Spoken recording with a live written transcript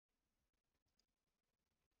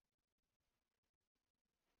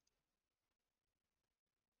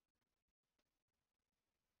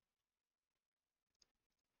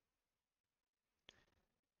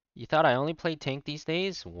You thought I only play tank these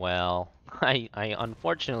days? Well, I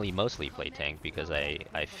unfortunately mostly play tank because I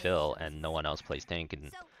fill and no one else plays tank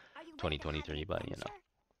in 2023, but you know.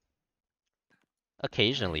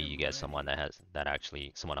 Occasionally you get someone that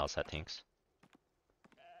actually someone else that tanks.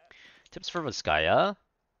 Tips for Vizcaya?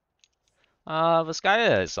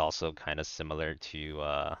 Vizcaya is also kind of similar to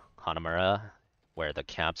Hanamura, where the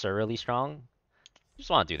camps are really strong. Just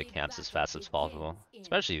want to do the camps as fast as possible.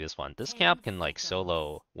 Especially this one. This camp can like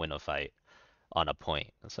solo win a fight on a point.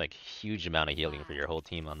 It's like huge amount of healing for your whole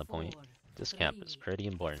team on the point. This camp is pretty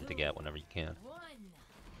important to get whenever you can.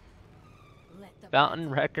 Fountain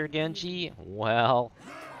Wrecker Genji? Well,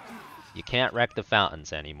 you can't wreck the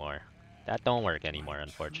fountains anymore. That don't work anymore,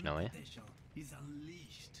 unfortunately.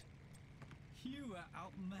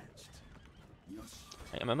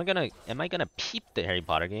 Am I gonna peep the Harry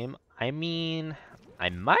Potter game? I mean, I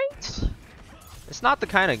might? It's not the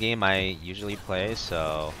kind of game I usually play,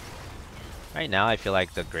 so right now I feel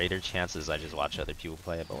like the greater chances I just watch other people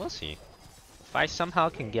play it, but we'll see. If I somehow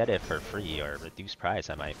can get it for free or reduced price,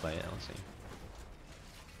 I might play it, we'll see.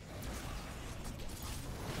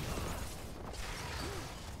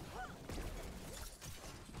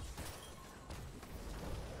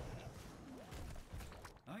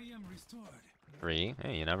 Free?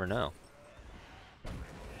 Hey, you never know.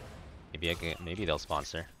 Maybe they'll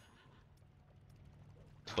sponsor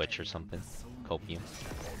Twitch or something. Copium.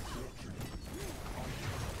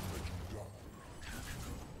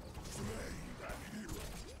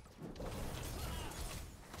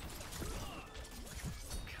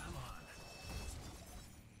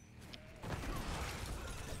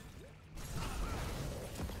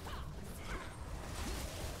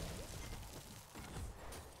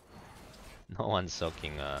 No one's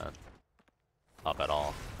soaking up at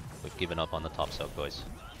all. We've given up on the top soak, boys.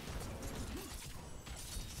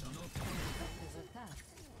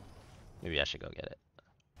 Maybe I should go get it.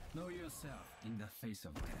 Know yourself in the face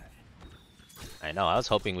of death. I know, I was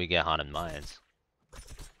hoping we get Haunted Mines.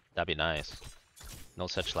 That'd be nice. No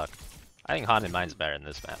such luck. I think Haunted Mines better in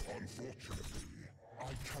this map.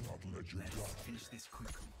 I cannot let you die. Finish this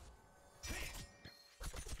quickly.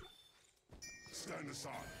 Stand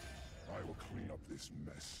aside. I will clean up this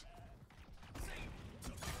mess.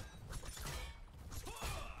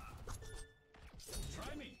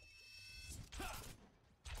 Try me.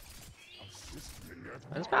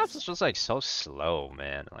 This map is just like so slow,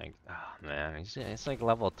 man. Like, oh man, it's like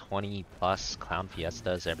level 20 plus Clown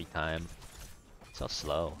Fiestas every time. So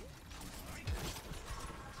slow.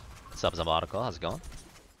 What's up, Zabotical? How's it going?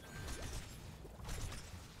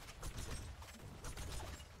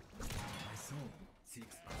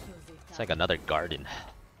 It's like another garden.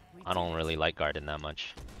 I don't really like garden that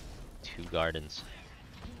much. 2 gardens.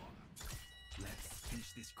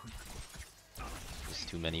 It's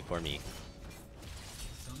too many for me.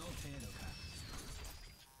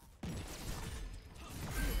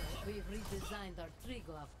 We've redesigned our tree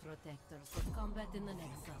glove protectors for combat in the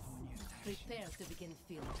Nexus. Prepare to begin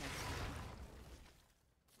field testing.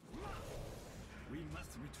 We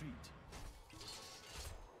must retreat.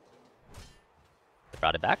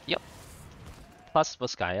 Brought it back? Yep. Plus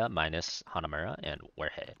Vizcaya minus Hanamura and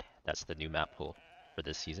Warhead. That's the new map pool for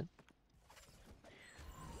this season.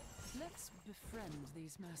 Let's befriend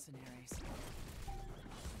these mercenaries.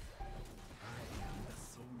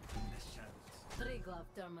 Tree glove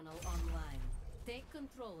terminal online. Take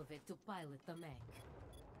control of it to pilot the mech.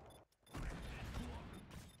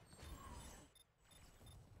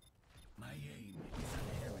 My aim is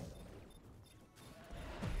unerring.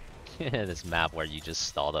 This map where you just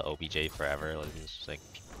stall the OBJ forever. Like, it's just like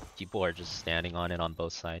people are just standing on it on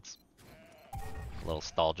both sides. Little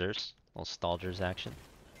stalgers action.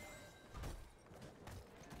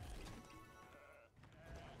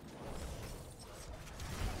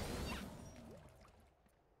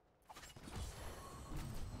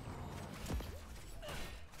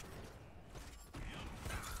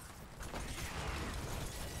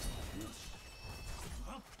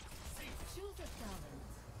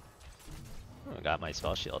 I got my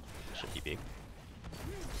spell shield. Should be big.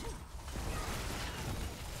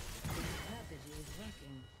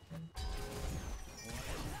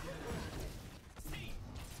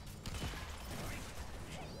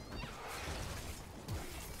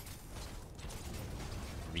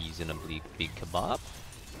 Reasonably big kebab.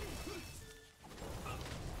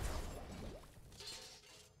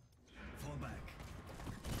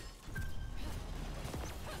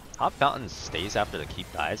 Hot Fountain stays after the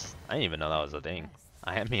keep dies? I didn't even know that was a thing.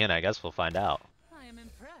 I mean, I guess we'll find out. I am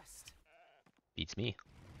impressed. Beats me.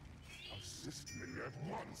 assist me at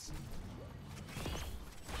once.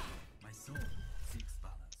 My soul seeks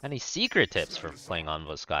balance. Any secret tips for playing on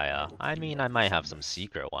Voskaya? I mean, I might have some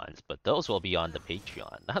secret ones, but those will be on the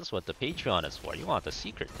Patreon. That's what the Patreon is for. You want the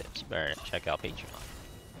secret tips, you better check out Patreon.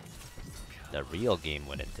 The real game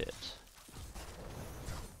winning tips.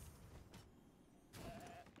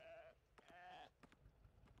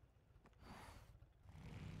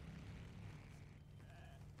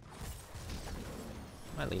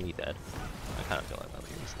 My Lily dead. I kind of feel like my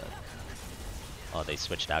Lily's dead. Oh, they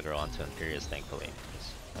switched aggro onto Imperius, thankfully.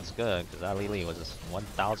 That's good, because that Lily was just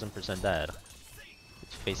 1000% dead.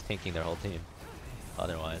 It's face tanking their whole team.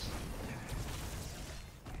 Otherwise.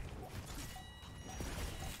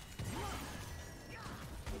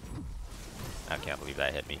 I can't believe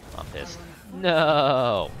that hit me. I'm pissed.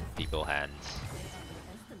 No! People hands.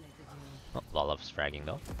 Oh, Lolof's fragging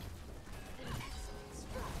though.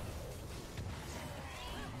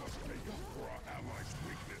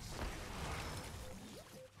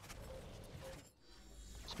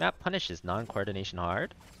 This map punishes non-coordination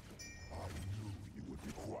hard. I knew you would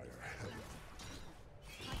require help.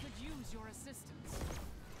 I could use your assistance.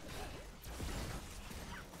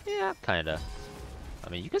 Yeah, kinda. I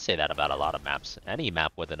mean, you could say that about a lot of maps. Any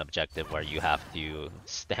map with an objective where you have to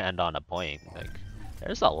stand on a point. Like,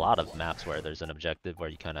 there's a lot of maps where there's an objective where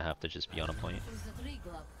you kind of have to just be on a point. Is the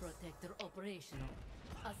three-glove protector operational?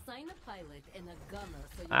 Assign a pilot and a gunner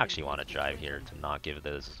so you I actually can want to take drive the here to not give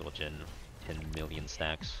this Zildjian 10 million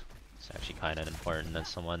stacks. It's actually kind of important that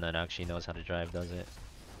someone that actually knows how to drive does it.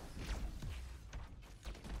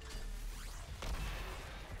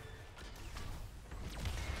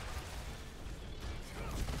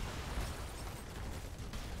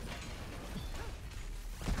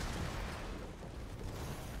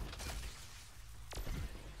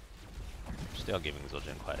 Still giving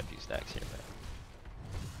Zildjian quite a few stacks here, but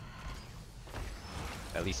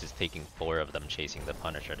at least it's taking 4 of them chasing the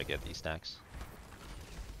Punisher to get these stacks.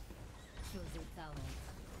 Choose your talent.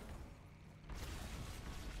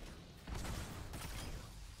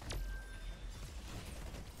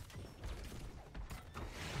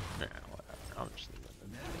 Nah, whatever. I'm just leaving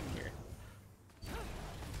them here.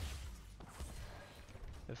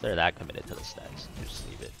 If they're that committed to the stacks, just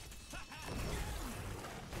leave it.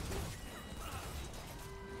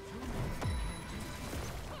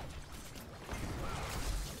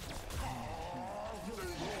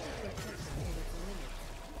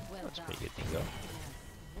 Well That's done. pretty good dingo.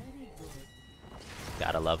 Very good.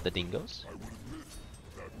 Gotta love the dingoes. I will admit,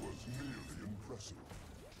 that was merely impressive.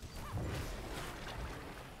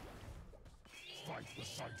 Fight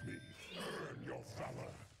beside me. Earn your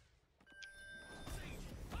valor.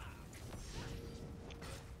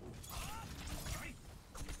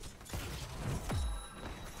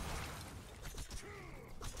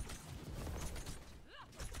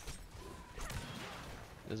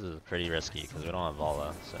 This is pretty risky because we don't have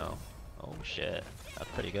Vala, so. Oh shit. That's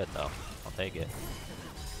pretty good though. I'll take it.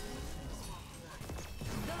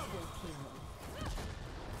 Double kill.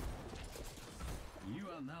 You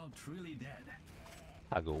are now truly dead.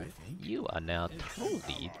 Hago, you are now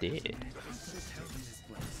totally dead.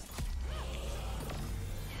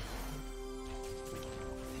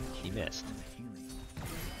 He missed.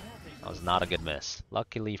 That was not a good miss.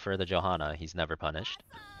 Luckily for the Johanna, he's never punished.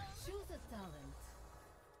 Choose a talent.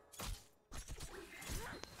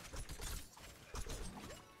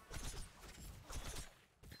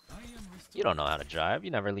 You don't know how to drive. You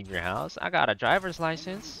never leave your house. I got a driver's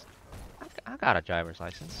license. I got a driver's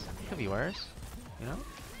license. It could be worse, you know?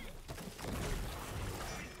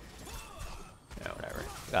 Yeah, whatever.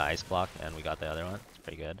 We got Ice Block and we got the other one. It's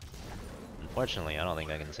pretty good. Unfortunately, I don't think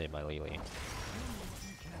I can save my Lily.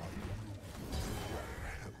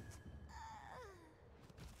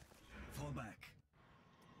 Fall back.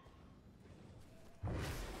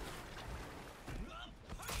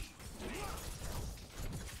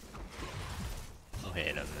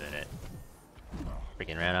 Wait a minute.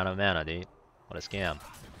 Freaking ran out of mana, dude. What a scam.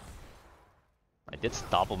 I did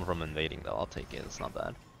stop him from invading though. I'll take it. It's not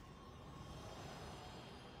bad.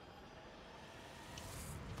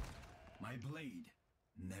 My blade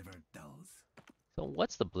never dulls. So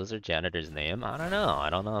what's the Blizzard janitor's name? I don't know. I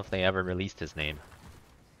don't know if they ever released his name.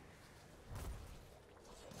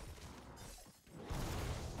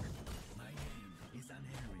 My name is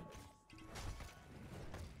unhurried.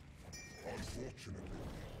 Unfortunately,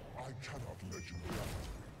 I cannot let you down.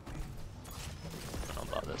 I don't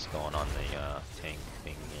know about this going on the tank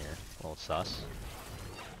thing here. A little sus.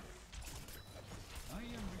 I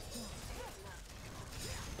am restored.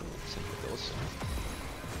 Syndra goes.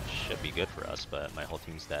 Should be good for us, but my whole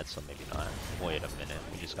team's dead, so maybe not. Wait a minute.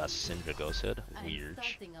 We just got Syndra ghosted. I'm Weird.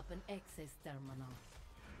 starting up an access terminal.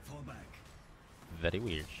 Fall back. Very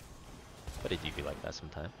weird. But it do be like that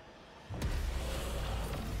sometimes.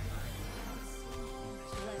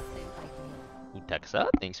 Utexa,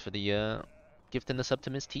 thanks for the gift in the sub to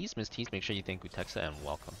Miss Tees. Miss Tees, make sure you thank Utexa and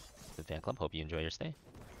welcome to the fan club. Hope you enjoy your stay.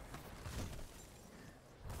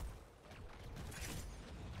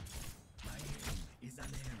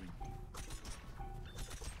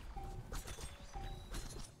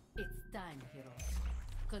 It's time, heroes.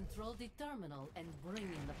 Control the terminal and bring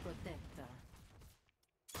in the protector.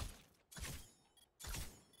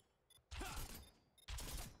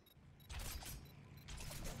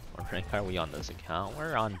 What rank are we on this account?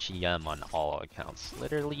 We're on GM on all accounts.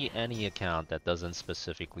 Literally any account that doesn't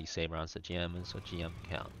specifically say runs to GM is a GM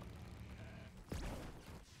account.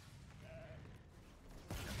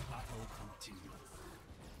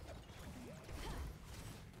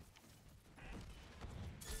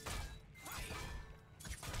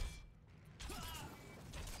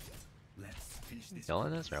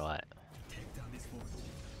 Killing this or what?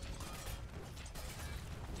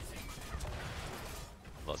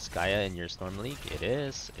 Volskaya in your Storm League? It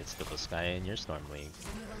is. It's the Volskaya in your Storm League.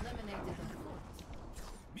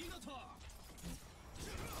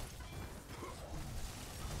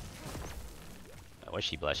 I wish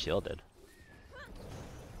he blessed shielded.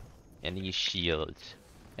 Any shields.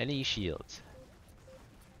 Any shields.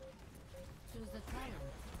 Choose the talent.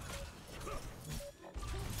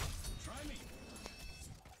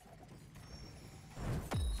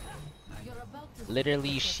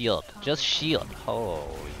 Literally shield. Just shield.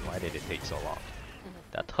 Holy, why did it take so long?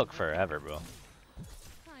 That took forever, bro.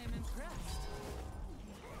 I am impressed.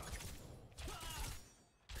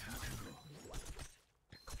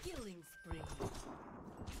 Killing spree.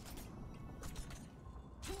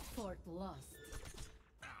 Fort lost.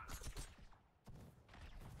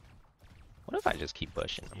 What if I just keep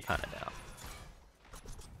pushing? I'm kinda down.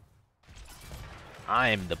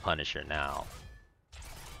 I'm the Punisher now.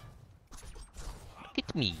 Look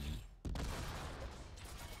at me.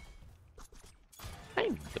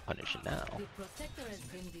 I'm the Punisher now. The protector has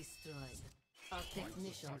been destroyed. Our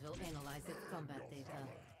technicians will analyze its combat data.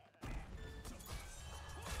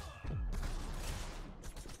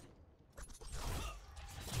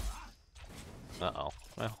 Uh-oh.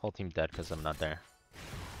 My whole team dead because I'm not there.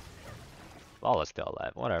 Vala's still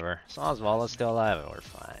alive. Whatever. As long as Vala's still alive, we're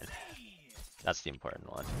fine. That's the important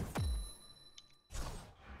one.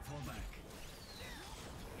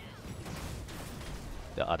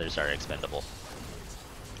 The others are expendable.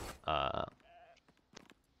 The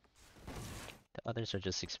others are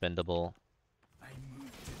just expendable.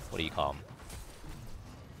 What do you call them?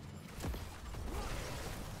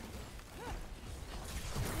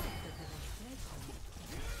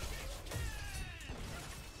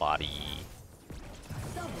 Body.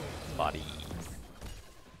 Body.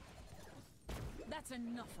 That's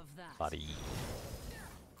enough of that. Body.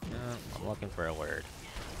 I'm looking for a word.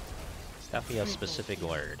 It's definitely a specific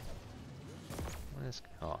word. What is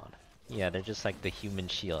it called? Yeah, they're just like the human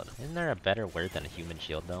shield. Isn't there a better word than a human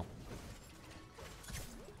shield though?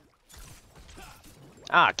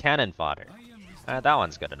 Ah, cannon fodder. That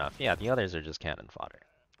one's good enough. Yeah, the others are just cannon fodder.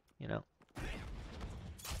 You know?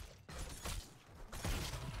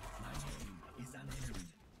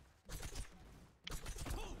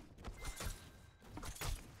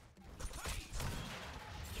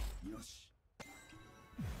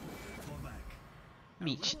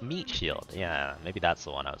 Meat shield. Yeah, maybe that's the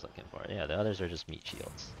one I was looking for. Yeah, the others are just meat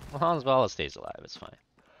shields. As long as Vala stays alive, it's fine.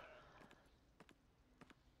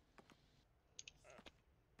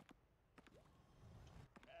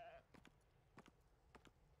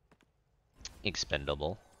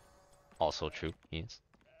 Expendable. Also true, yes.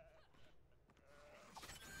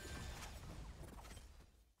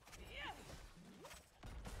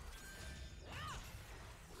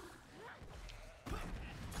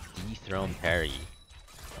 Dethrone parry.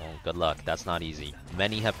 Oh, good luck. That's not easy.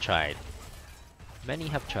 Many have tried. Many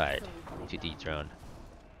have tried to dethrone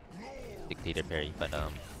Dictator parry, but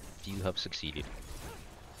few have succeeded.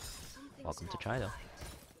 Welcome to try though.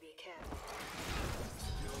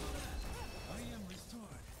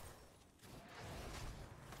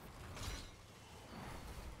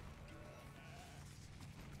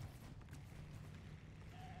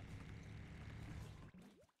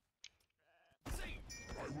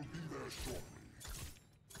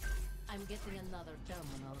 I'm getting another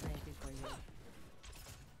terminal ready for you.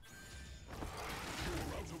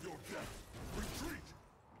 Out of your depth. Retreat!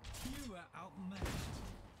 You are outmatched.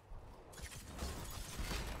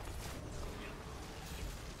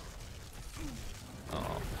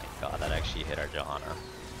 Oh my god, that actually hit our Johanna.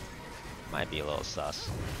 Might be a little sus.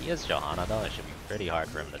 He is Johanna though, it should be pretty hard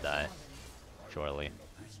for him to die. Surely.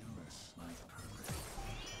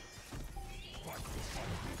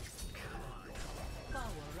 Power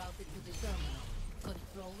routed to the terminal.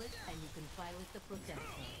 Control it and you can pilot the protector.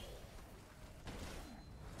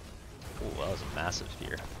 Ooh, that was a massive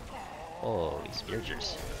spear. Holy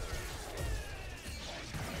speargers.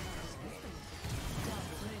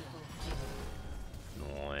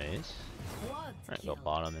 Nice. Quad Alright, kill. go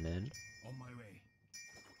bottom and in. On my way.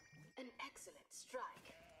 An excellent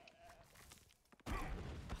strike.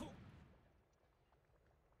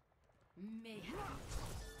 Mayhem.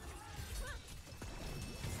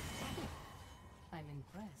 I'm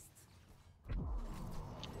impressed.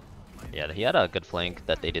 Yeah, he had a good flank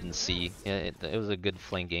that they didn't see. It was a good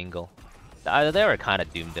flank angle. They were kind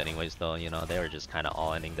of doomed anyways though, you know, they were just kind of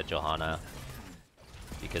all-ending the Johanna.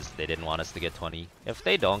 Because they didn't want us to get 20. If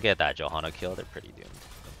they don't get that Johanna kill, they're pretty doomed.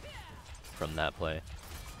 From that play.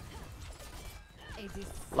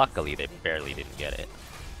 Luckily, they barely didn't get it.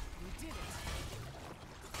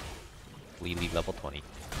 Lily level 20.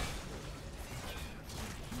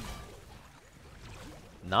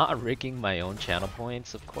 Not rigging my own channel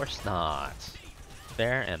points? Of course not.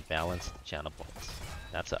 Fair and balanced channel points.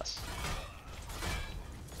 That's us.